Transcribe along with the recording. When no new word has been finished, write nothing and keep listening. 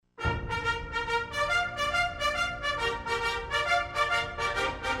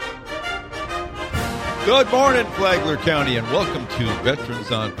Good morning, Flagler County, and welcome to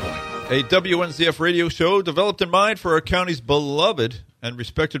Veterans on Point, a WNZF radio show developed in mind for our county's beloved and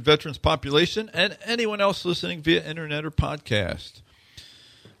respected veterans population and anyone else listening via internet or podcast.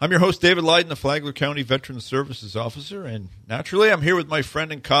 I'm your host, David Lyden, the Flagler County Veterans Services Officer, and naturally, I'm here with my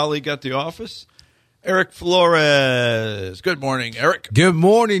friend and colleague at the office, Eric Flores. Good morning, Eric. Good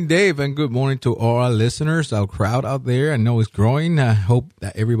morning, Dave, and good morning to all our listeners, our crowd out there. I know it's growing. I hope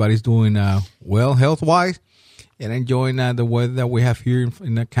that everybody's doing well health-wise and enjoying the weather that we have here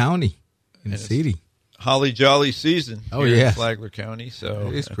in the county, in the city. Holly jolly season here in Flagler County. So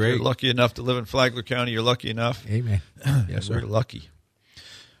it's if great. you're lucky enough to live in Flagler County, you're lucky enough. Amen. Yes, sir. We're lucky.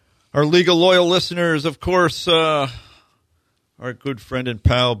 Our legal loyal listeners, of course, our good friend and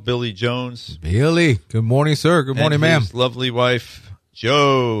pal, Billy Jones. Billy, good morning, sir. Good morning, ma'am. His lovely wife,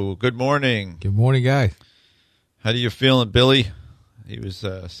 Jo. Good morning. Good morning, guys. How do you feeling, Billy? He was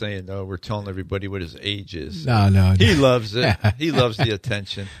saying, we're telling everybody what his age is. No. He loves it. He loves the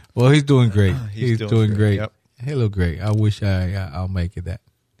attention. Well, he's doing great. He's doing great. Yep. He look great. I wish I'll make it that.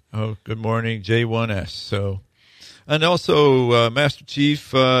 Oh, good morning, J1S. And also Master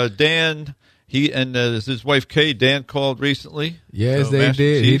Chief Dan. He and his wife Kay, Dan, called recently. Yes, so they Master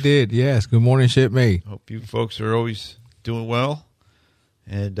did. Chief, He did. Yes. Good morning, shipmate. Hope you folks are always doing well.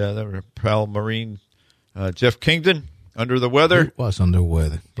 And our pal Marine Jeff Kingdon, under the weather. He was under the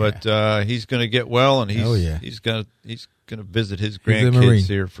weather, but he's going to get well, and he's going to visit his grandkids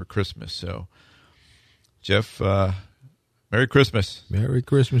here for Christmas. So, Jeff, Merry Christmas. Merry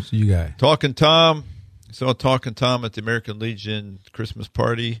Christmas to you guys. Talking Tom. I saw Talking Tom at the American Legion Christmas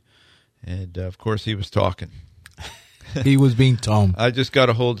party. And, of course, he was talking. He was being Tom. I just got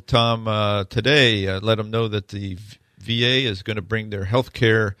a hold of Tom today. Let him know that the VA is going to bring their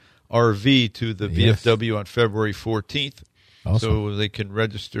healthcare RV to the VFW on February 14th. Awesome. So they can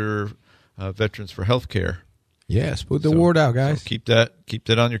register veterans for healthcare. Yes, put the word out, guys. So keep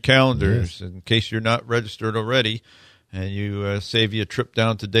that on your calendars in case you're not registered already, and you save you a trip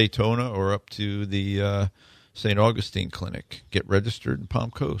down to Daytona or up to the St. Augustine Clinic. Get registered in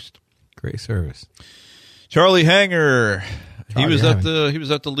Palm Coast. Great service. Charlie Hanger, he was at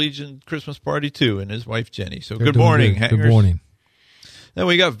the Legion Christmas party too, and his wife Jenny. So good morning, Hangers. Good morning. Then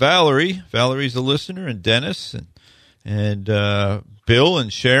we got Valerie. Valerie's a listener, and Dennis, and Bill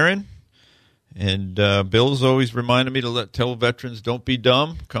and Sharon. And Bill's always reminded me to tell veterans, don't be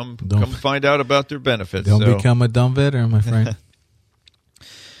dumb. Come find out about their benefits. Don't become a dumb veteran, my friend.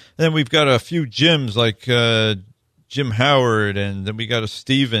 Then we've got a few Jims like Jim Howard, and then we got a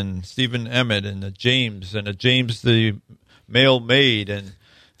Stephen Emmett, and a James the male maid, and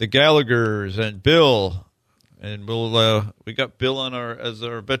the Gallaghers, and Bill, and we got Bill as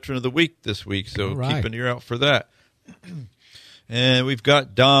our Veteran of the Week this week, so keep an ear out for that. And we've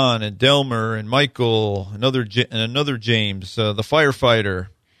got Don and Delmer and Michael, another James, the firefighter,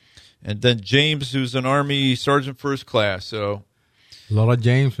 and then James, who's an Army Sergeant First Class. So a lot of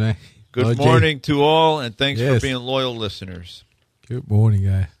James, man. Good morning to all, and thanks for being loyal listeners. Good morning,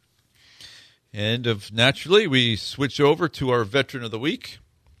 guys. And naturally, we switch over to our Veteran of the Week.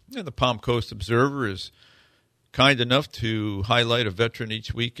 And the Palm Coast Observer is kind enough to highlight a veteran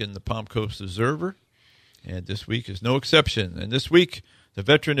each week in the Palm Coast Observer. And this week is no exception. And this week, the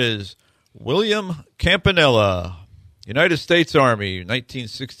veteran is William Campanella, United States Army,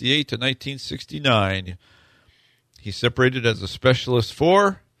 1968 to 1969. He separated as a Specialist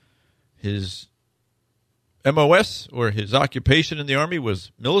 4. His MOS, or his occupation in the Army,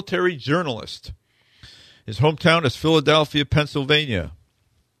 was military journalist. His hometown is Philadelphia, Pennsylvania.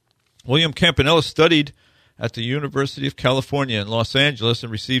 William Campanella studied at the University of California in Los Angeles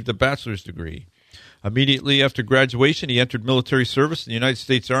and received a bachelor's degree. Immediately after graduation, he entered military service in the United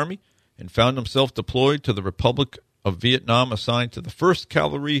States Army and found himself deployed to the Republic of Vietnam, assigned to the 1st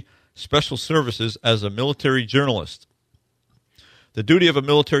Cavalry Special Services as a military journalist. The duty of a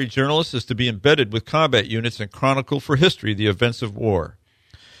military journalist is to be embedded with combat units and chronicle for history the events of war.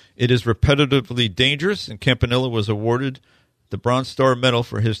 It is repetitively dangerous, and Campanella was awarded the Bronze Star Medal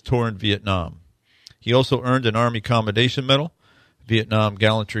for his tour in Vietnam. He also earned an Army Commendation Medal, Vietnam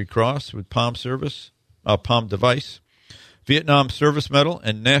Gallantry Cross with Palm Device, Vietnam Service Medal,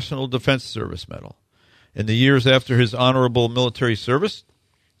 and National Defense Service Medal. In the years after his honorable military service,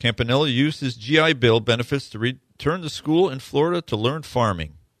 Campanella used his GI Bill benefits to return to school in Florida to learn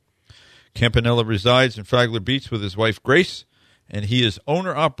farming. Campanella resides in Flagler Beach with his wife Grace, and he is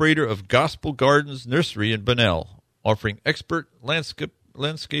owner-operator of Gospel Gardens Nursery in Bunnell, offering expert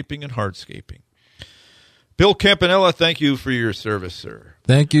landscaping and hardscaping. Bill Campanella, thank you for your service, sir.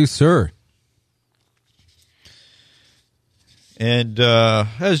 Thank you, sir. And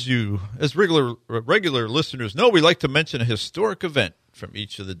as regular listeners know, we like to mention a historic event from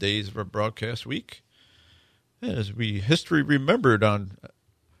each of the days of our broadcast week. As history remembered on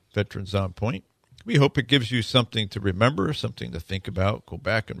Veterans on Point, we hope it gives you something to remember, something to think about, go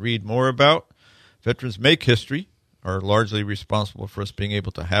back and read more about. Veterans make history, are largely responsible for us being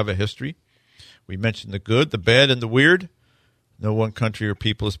able to have a history. We mention the good, the bad, and the weird. No one country or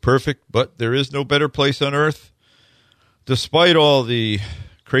people is perfect, but there is no better place on earth. Despite all the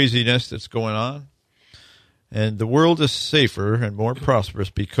craziness that's going on, and the world is safer and more prosperous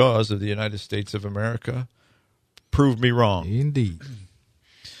because of the United States of America. Prove me wrong. Indeed.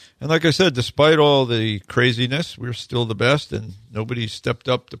 And like I said, despite all the craziness, we're still the best, and nobody stepped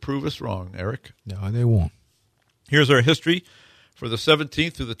up to prove us wrong, Eric. No, they won't. Here's our history for the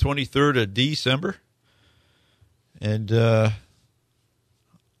 17th through the 23rd of December. And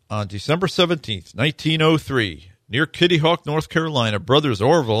on December 17th, 1903, near Kitty Hawk, North Carolina, brothers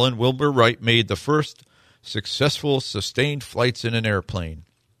Orville and Wilbur Wright made the first successful sustained flights in an airplane.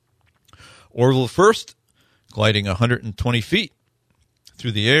 Orville first, gliding 120 feet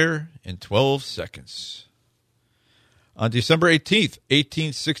through the air in 12 seconds. On December 18th,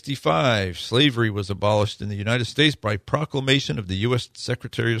 1865, slavery was abolished in the United States by proclamation of the U.S.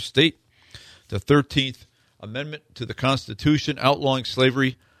 Secretary of State. The 13th Amendment to the Constitution outlawing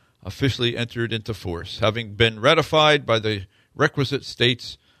slavery officially entered into force, having been ratified by the requisite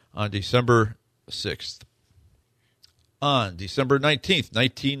states on December 6th. On December 19th,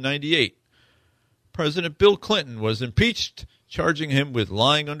 1998, President Bill Clinton was impeached, charging him with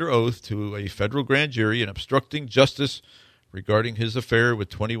lying under oath to a federal grand jury and obstructing justice regarding his affair with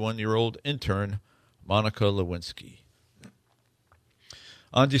 21-year-old intern Monica Lewinsky.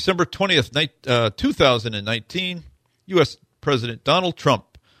 On December 20th, 2019, U.S. President Donald Trump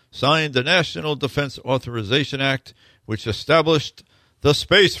signed the National Defense Authorization Act, which established the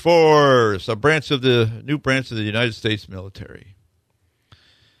Space Force, a new branch of the United States military.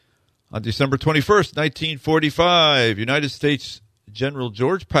 On December 21st, 1945, United States General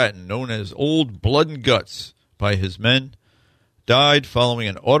George Patton, known as Old Blood and Guts by his men, died following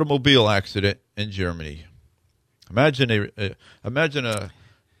an automobile accident in Germany. Imagine he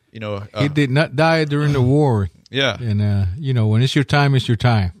did not die during the war. Yeah. And, when it's your time, it's your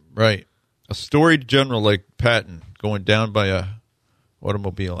time. Right. A storied general like Patton going down by a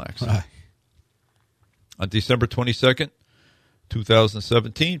automobile accident. Right. On December 22nd,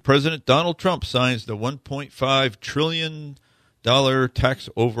 2017, President Donald Trump signs the $1.5 trillion tax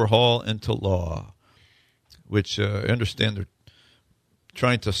overhaul into law, which I understand they're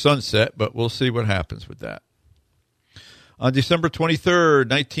trying to sunset, but we'll see what happens with that. On December 23rd,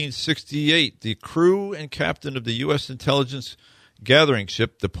 1968, the crew and captain of the U.S. intelligence gathering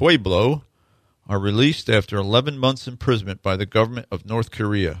ship, the Pueblo, are released after 11 months' imprisonment by the government of North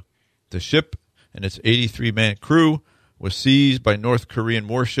Korea. The ship and its 83-man crew was seized by North Korean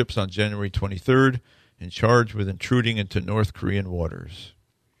warships on January 23rd and charged with intruding into North Korean waters.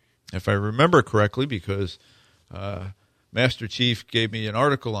 If I remember correctly, because Master Chief gave me an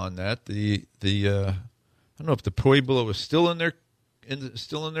article on that, I don't know if the Pueblo was still in their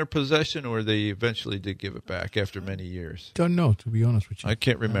possession, or they eventually did give it back after many years. Don't know, to be honest with you. I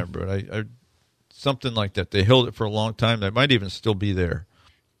can't remember it. I something like that. They held it for a long time. They might even still be there.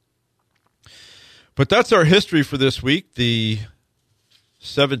 But that's our history for this week, the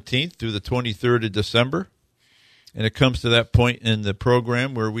 17th through the 23rd of December. And it comes to that point in the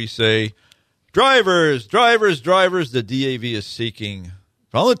program where we say, drivers, the DAV is seeking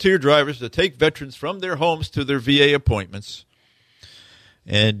volunteer drivers to take veterans from their homes to their VA appointments.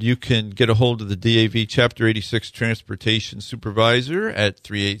 And you can get a hold of the DAV Chapter 86 Transportation Supervisor at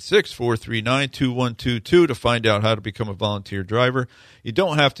 386-439-2122 to find out how to become a volunteer driver. You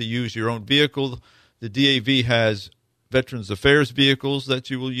don't have to use your own vehicle. The DAV has Veterans Affairs vehicles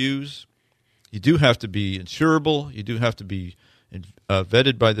that you will use. You do have to be insurable. You do have to be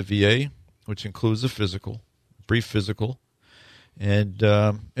vetted by the VA, which includes a brief physical. And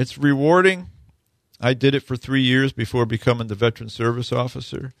it's rewarding. I did it for 3 years before becoming the Veteran Service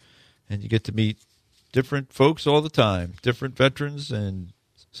Officer. And you get to meet different folks all the time, different veterans, and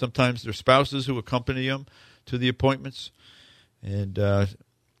sometimes their spouses who accompany them to the appointments. And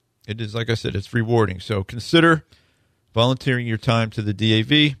it is, like I said, it's rewarding. So consider volunteering your time to the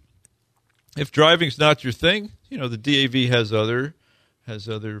DAV. If driving's not your thing, the DAV has other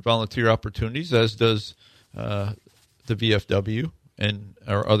volunteer opportunities, as does the VFW and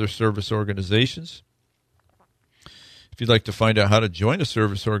our other service organizations. If you'd like to find out how to join a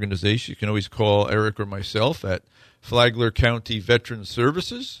service organization, you can always call Eric or myself at Flagler County Veteran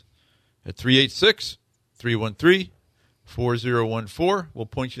Services at 386-313-4600. 4014. We'll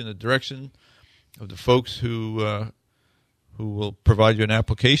point you in the direction of the folks who will provide you an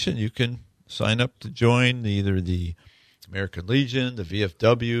application. You can sign up to join either the American Legion, the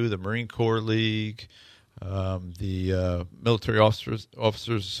VFW, the Marine Corps League, the Military Officers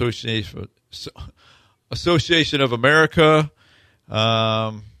Association of America. Who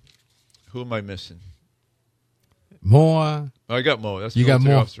am I missing? Moa. Oh, I got Mo. That's you got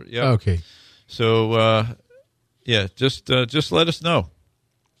military Mo. officer. Yeah. Okay. So just let us know.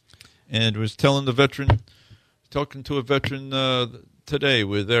 And was talking to a veteran today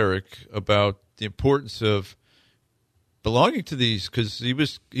with Eric about the importance of belonging to these, because he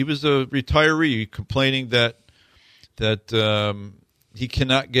was a retiree complaining that he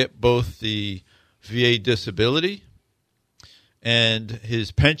cannot get both the VA disability and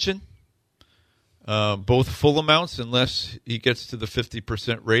his pension, both full amounts, unless he gets to the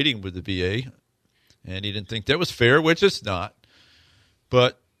 50% rating with the VA. And he didn't think that was fair, which it's not.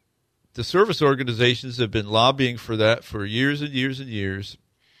 But the service organizations have been lobbying for that for years and years and years.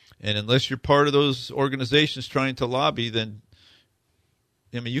 And unless you're part of those organizations trying to lobby, then,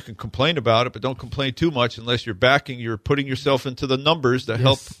 I mean, you can complain about it, but don't complain too much unless you're putting yourself into the numbers that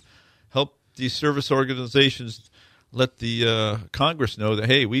help these service organizations let the Congress know that,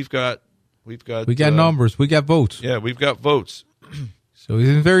 hey, we got numbers, we got votes. Yeah, we've got votes. So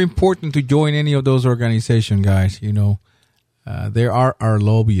it's very important to join any of those organizations, guys. You know, they are our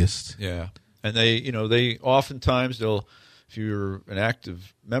lobbyists. Yeah, and they oftentimes if you're an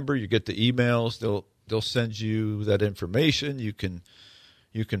active member, you get the emails. They'll send you that information. You can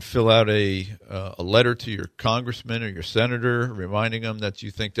fill out a letter to your congressman or your senator, reminding them that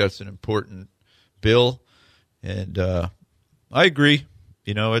you think that's an important bill. And I agree.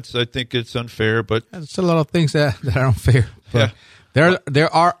 You know, I think it's unfair, but it's a lot of things that are unfair. But yeah. There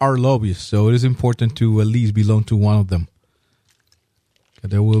are our lobbyists, so it is important to at least belong to one of them.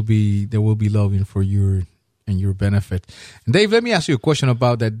 There will be lobbying for your benefit. And Dave, let me ask you a question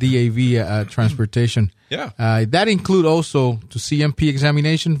about that DAV transportation. Yeah. That include also to CMP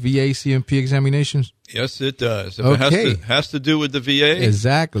examination, VA CMP examinations? Yes, it does. Okay. It has to do with the VA.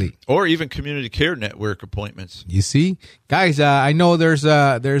 Exactly. Or even community care network appointments. You see? Guys, I know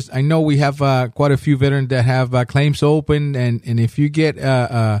I know we have quite a few veterans that have claims open, and if you get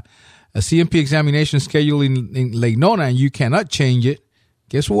a CMP examination scheduled in Lake Nona and you cannot change it,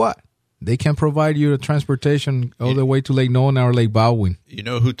 guess what? They can provide you the transportation all the way to Lake Nona or Lake Baldwin. You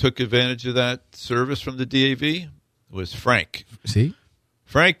know who took advantage of that service from the DAV? It was Frank. See?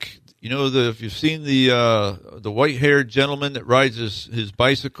 Frank, you know, if you've seen the white-haired gentleman that rides his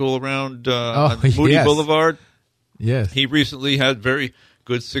bicycle around on Moody Boulevard? Yes. He recently had very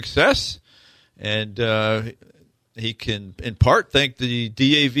good success, and he can, in part, thank the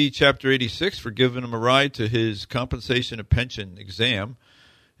DAV Chapter 86 for giving him a ride to his compensation and pension exam.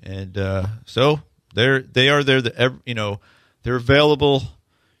 And so they are there. They're available.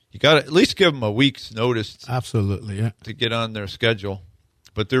 You got to at least give them a week's notice. Absolutely, yeah. To get on their schedule.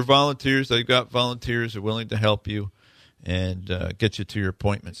 But they're volunteers. They've got volunteers who are willing to help you and get you to your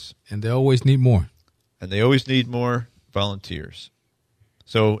appointments. And they always need more. And they always need more volunteers.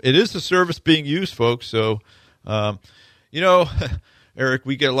 So it is a service being used, folks. So, Eric,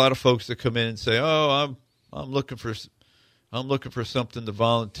 we get a lot of folks that come in and say, "Oh, I'm looking for something to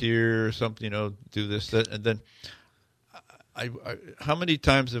volunteer, something, do this, that," and then I how many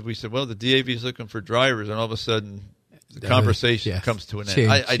times have we said, "Well, the DAV is looking for drivers," and all of a sudden the conversation comes to an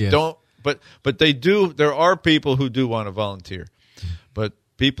end. I don't, but they do. There are people who do want to volunteer, but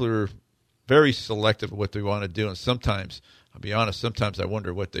people are very selective of what they want to do, and sometimes, I'll be honest, sometimes I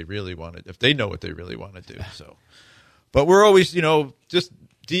wonder what they really want to, if they know what they really want to do. So, but we're always, just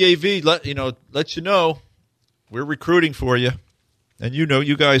DAV let you know. We're recruiting for you, and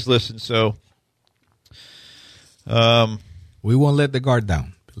you guys listen, so we won't let the guard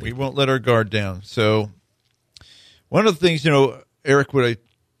down. We won't let our guard down. So one of the things, Eric, what I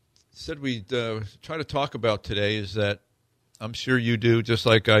said we'd try to talk about today is that I'm sure you do, just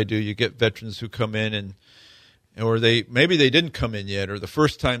like I do. You get veterans who come in or maybe they didn't come in yet, or the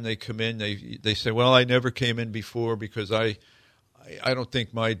first time they come in, they say, "Well, I never came in before because I don't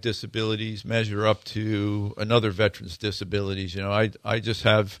think my disabilities measure up to another veteran's disabilities. I just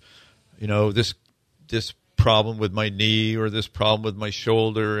have, this problem with my knee or this problem with my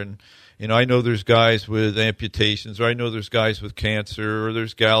shoulder. And, I know there's guys with amputations, or I know there's guys with cancer, or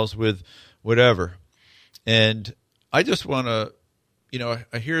there's gals with whatever." And I just want to,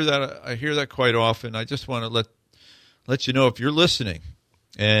 I hear that quite often. I just want to let you know, if you're listening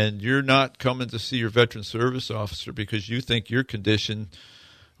and you're not coming to see your veteran service officer because you think your condition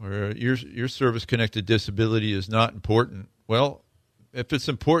or your service-connected disability is not important. Well, if it's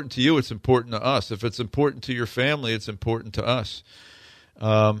important to you, it's important to us. If it's important to your family, it's important to us.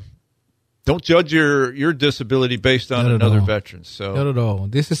 Don't judge your disability based on another veteran. So not at all.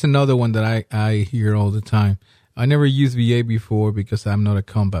 This is another one that I hear all the time. I never used VA before because I'm not a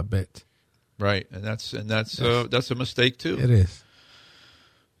combat vet. Right, and that's a mistake too. It is.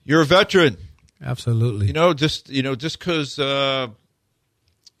 You're a veteran. Absolutely. Just because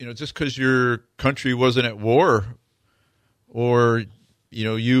your country wasn't at war, or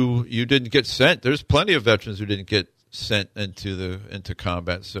you didn't get sent. There's plenty of veterans who didn't get sent into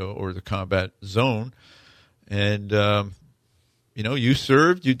combat, or the combat zone, and you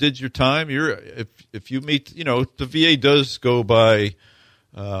served, you did your time. If you meet, the VA does go by,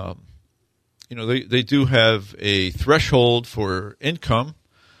 they do have a threshold for income,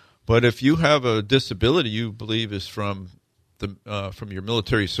 but if you have a disability you believe is from your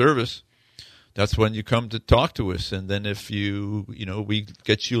military service, that's when you come to talk to us, and then if we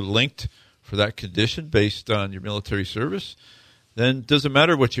get you linked for that condition based on your military service, then it doesn't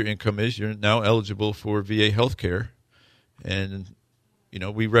matter what your income is. You're now eligible for VA health care. And,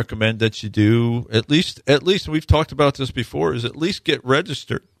 we recommend that you do at least we've talked about this before, is at least get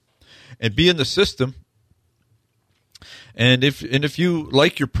registered and be in the system. And if you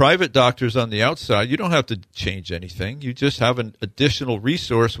like your private doctors on the outside, you don't have to change anything. You just have an additional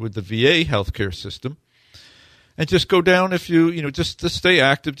resource with the VA healthcare system. And just go down just to stay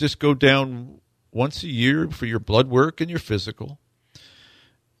active, just go down once a year for your blood work and your physical.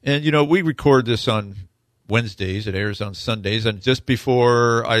 And, we record this on Wednesdays. It airs on Sundays. And just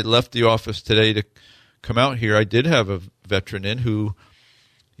before I left the office today to come out here, I did have a veteran in who,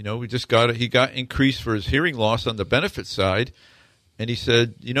 he got increased for his hearing loss on the benefit side. And he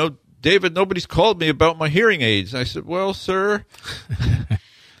said, David, nobody's called me about my hearing aids. I said, well, sir,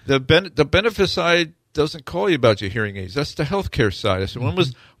 the benefit side doesn't call you about your hearing aids. That's the healthcare side. I said,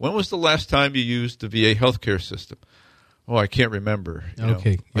 when was the last time you used the VA healthcare system? Oh, I can't remember.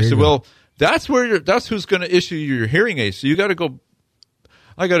 Okay. I said, well, that's who's going to issue you your hearing aids. So you got to go.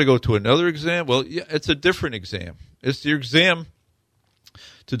 I got to go to another exam. Well, yeah, it's a different exam. It's your exam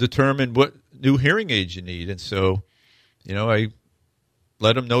to determine what new hearing aids you need. And so, I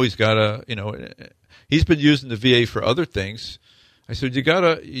let him know he's got he's been using the VA for other things. I said, you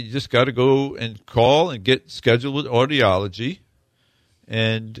just gotta go and call and get scheduled with audiology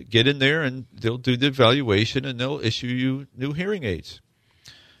and get in there, and they'll do the evaluation and they'll issue you new hearing aids.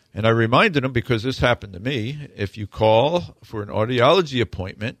 And I reminded him, because this happened to me, if you call for an audiology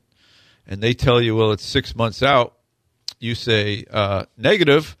appointment and they tell you, well, it's 6 months out, you say,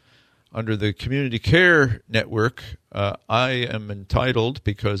 negative. Under the community care network, I am entitled,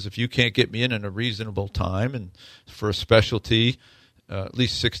 because if you can't get me in a reasonable time and for a specialty, at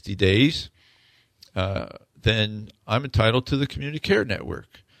least 60 days, then I'm entitled to the community care network.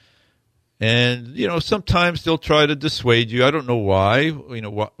 And, sometimes they'll try to dissuade you. I don't know why,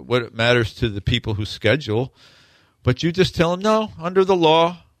 what it matters to the people who schedule. But you just tell them, no, under the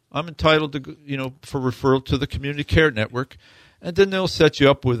law, I'm entitled to, for referral to the community care network. And then they'll set you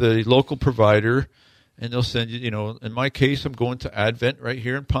up with a local provider, and they'll send you, in my case, I'm going to Advent right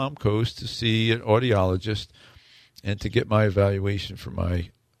here in Palm Coast to see an audiologist and to get my evaluation for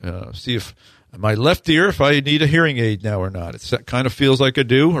see if my left ear, if I need a hearing aid now or not. It kind of feels like I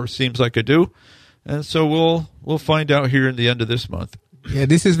do, or seems like I do. And so we'll find out here in the end of this month. Yeah,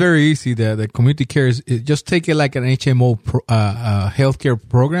 this is very easy. The community care is just take it like an HMO healthcare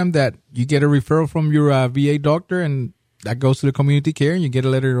program that you get a referral from your VA doctor, and that goes to the community care, and you get a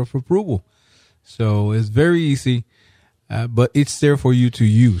letter of approval. So it's very easy, but it's there for you to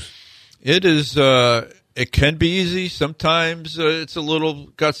use. It is. It can be easy. Sometimes it's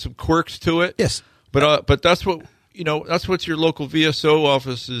got some quirks to it. Yes, but that's what that's what your local VSO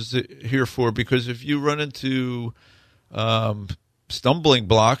office is here for. Because if you run into stumbling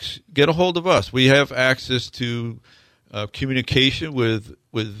blocks, get a hold of us. We have access to communication with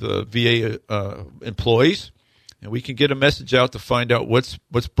VA employees. And we can get a message out to find out what's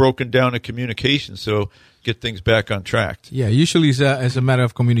broken down in communication, so get things back on track. Yeah, usually it's a matter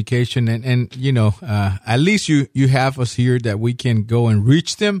of communication, and at least you have us here that we can go and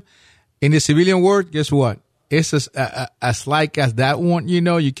reach them. In the civilian world, guess what? It's as like as that one.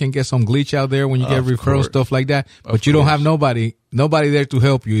 You can get some glitch out there when you get referral stuff like that, but you don't have nobody there to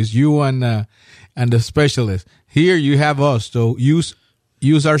help you. It's you and the specialist. Here you have us, so use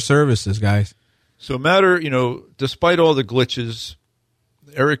our services, guys. So despite all the glitches,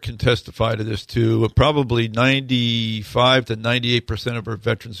 Eric can testify to this too. Probably 95 to 98% of our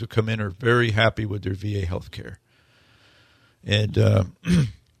veterans who come in are very happy with their VA health care. And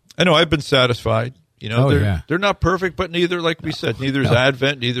I know I've been satisfied. They're not perfect, but neither, like we said, neither is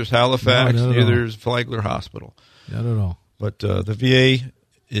Advent, neither is Halifax, neither is Flagler Hospital. Not at all. But the VA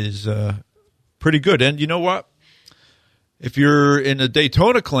is pretty good. And you know what? If you're in the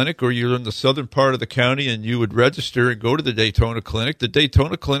Daytona Clinic or you're in the southern part of the county and you would register and go to the Daytona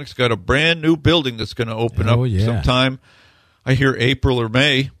Clinic's got a brand new building that's going to open up sometime. I hear April or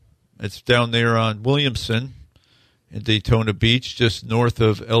May. It's down there on Williamson in Daytona Beach, just north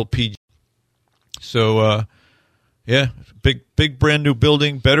of LPG. So, big brand new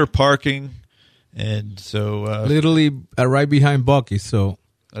building, better parking, and so literally right behind Buc-ee's. So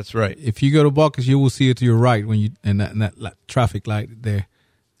that's right. If you go to Buc-ee's, you will see it to your right when you and that traffic light there.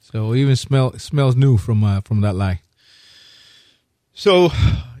 So even smells new from that light. So,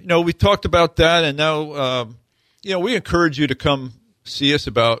 we talked about that, and now we encourage you to come see us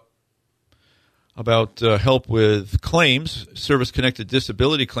about help with claims, service-connected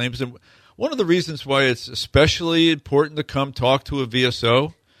disability claims. And one of the reasons why it's especially important to come talk to a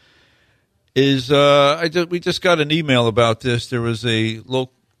VSO is we just got an email about this. There was I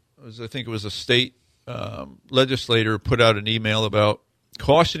think it was a state legislator put out an email about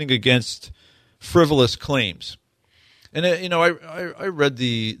cautioning against frivolous claims. And, I read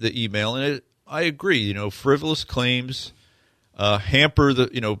the email, and I agree. Frivolous claims hamper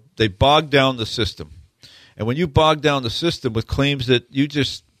they bog down the system. And when you bog down the system with claims that you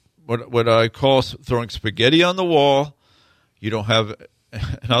just, what I call throwing spaghetti on the wall, you don't have,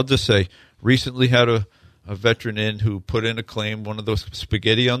 and I'll just say, recently had a veteran in who put in a claim, one of those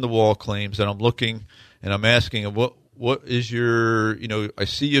spaghetti on the wall claims, and I'm looking and I'm asking him, what is your, I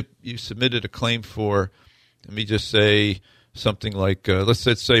see you submitted a claim for, let me just say something like, let's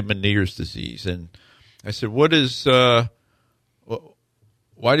say Meniere's disease. And I said, why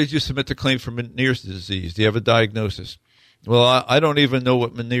did you submit the claim for Meniere's disease? Do you have a diagnosis? Well, I don't even know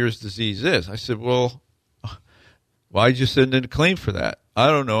what Meniere's disease is. I said, well, why did you send in a claim for that? I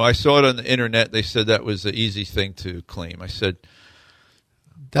don't know. I saw it on the internet. They said that was an easy thing to claim. I said,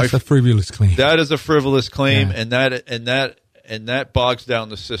 that's a frivolous claim. That is a frivolous claim, and that bogs down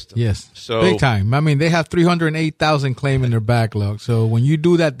the system. Yes, so big time. I mean, they have 308,000 claim in their backlog. So when you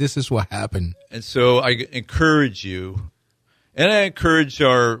do that, this is what happened. And so I encourage you, and I encourage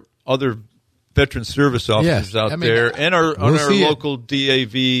our other veteran service officers out there, and our local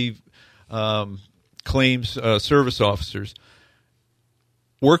DAV claims service officers.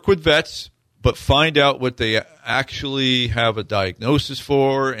 Work with vets, but find out what they actually have a diagnosis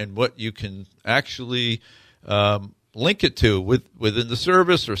for and what you can actually link it to within the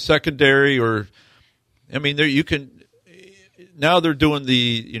service or secondary, or you can. Now they're doing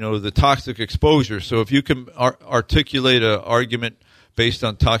the toxic exposure. So if you can articulate an argument based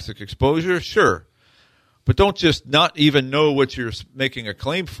on toxic exposure, sure. But don't just not even know what you're making a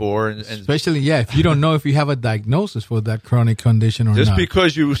claim for. And especially, if you don't know if you have a diagnosis for that chronic condition or not. Just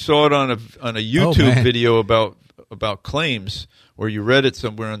because you saw it on a YouTube video about claims or you read it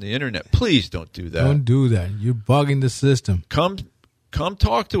somewhere on the internet, please don't do that. Don't do that. You're bugging the system. Come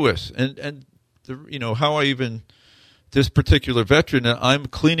talk to us. And this particular veteran that I'm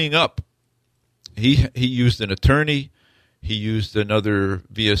cleaning up, he used an attorney, he used another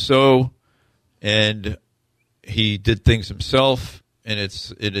VSO, and he did things himself, and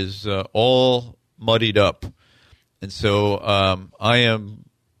it is all muddied up. And so I am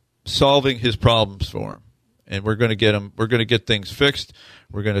solving his problems for him, and we're going to get things fixed.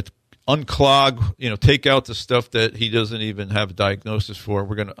 We're going to unclog, take out the stuff that he doesn't even have a diagnosis for.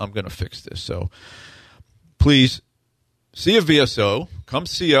 I'm going to fix this. So please see a VSO. Come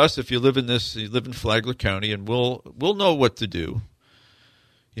see us if you live in Flagler County, and we'll know what to do.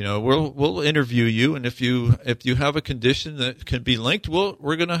 We'll interview you, and if you have a condition that can be linked,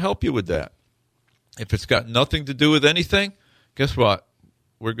 we're going to help you with that. If it's got nothing to do with anything, guess what?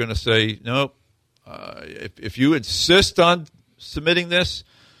 We're going to say nope. If you insist on submitting this,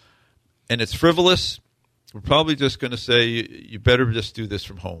 and it's frivolous, we're probably just going to say you better just do this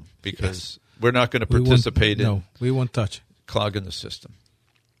from home, because we're not going to participate we won't touch clogging the system.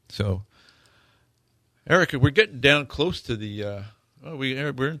 So, Erica, we're getting down close to the.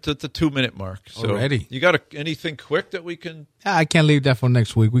 We're into the 2-minute mark. So already. You got anything quick that we can? I can't leave that for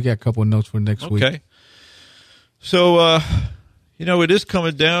next week. We got a couple of notes for next week. Okay. So, it is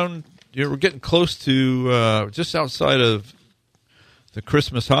coming down. We're getting close to just outside of the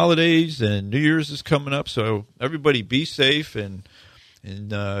Christmas holidays, and New Year's is coming up. So everybody be safe and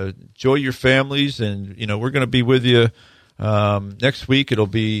enjoy your families. And, we're going to be with you next week.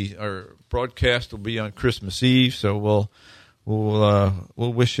 Our broadcast will be on Christmas Eve. So we'll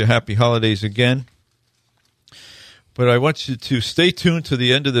wish you happy holidays again. But I want you to stay tuned to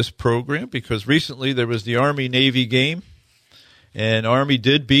the end of this program because recently there was the Army-Navy game, and Army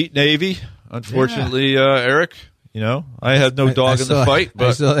did beat Navy. Unfortunately, Eric, I had no dog in the fight. But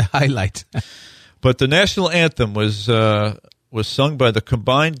I saw the highlight. But the national anthem was sung by the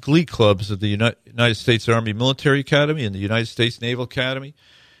combined glee clubs of the United States Army Military Academy and the United States Naval Academy,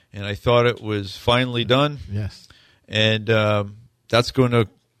 and I thought it was finally done. Yes, and that's going to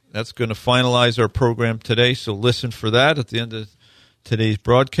finalize our program today. So listen for that at the end of today's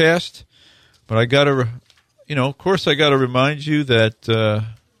broadcast. But I got to, of course, I got to remind you that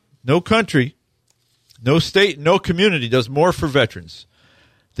no country, no state, no community does more for veterans.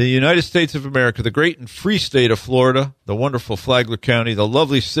 The United States of America, the great and free state of Florida, the wonderful Flagler County, the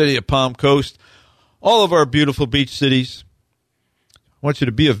lovely city of Palm Coast, all of our beautiful beach cities. I want you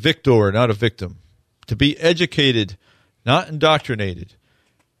to be a victor, not a victim. To be educated, not indoctrinated.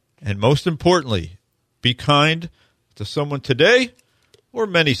 And most importantly, be kind to someone today or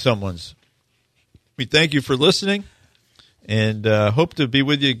many someones. We thank you for listening and hope to be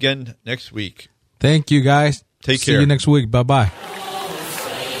with you again next week. Thank you, guys. Take care. See you next week. Bye-bye.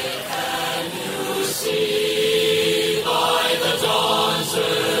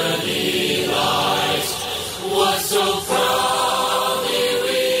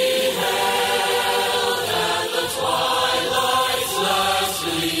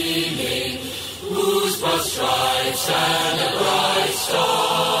 Stripes and a bright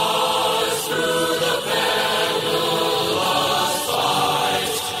stars through the perilous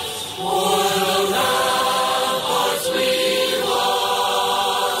fight. O'er the ramparts we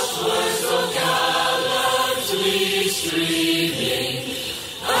watched were so gallantly streaming,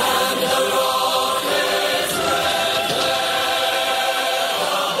 and the rocket's red glare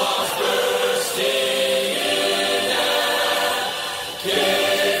above bursting in air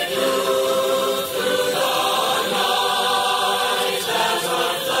came through the night as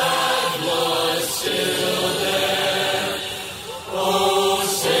our flag was still there. Oh,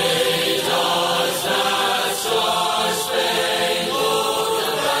 say does that star-spangled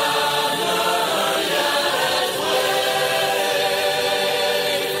banner yet wave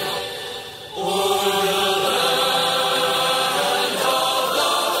o'er the land of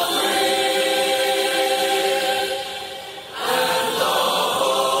the free and the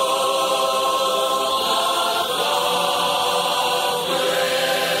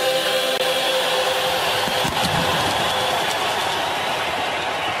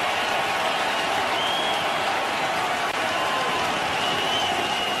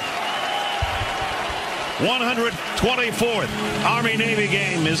 $124th Army-Navy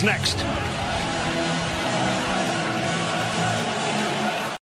game is next.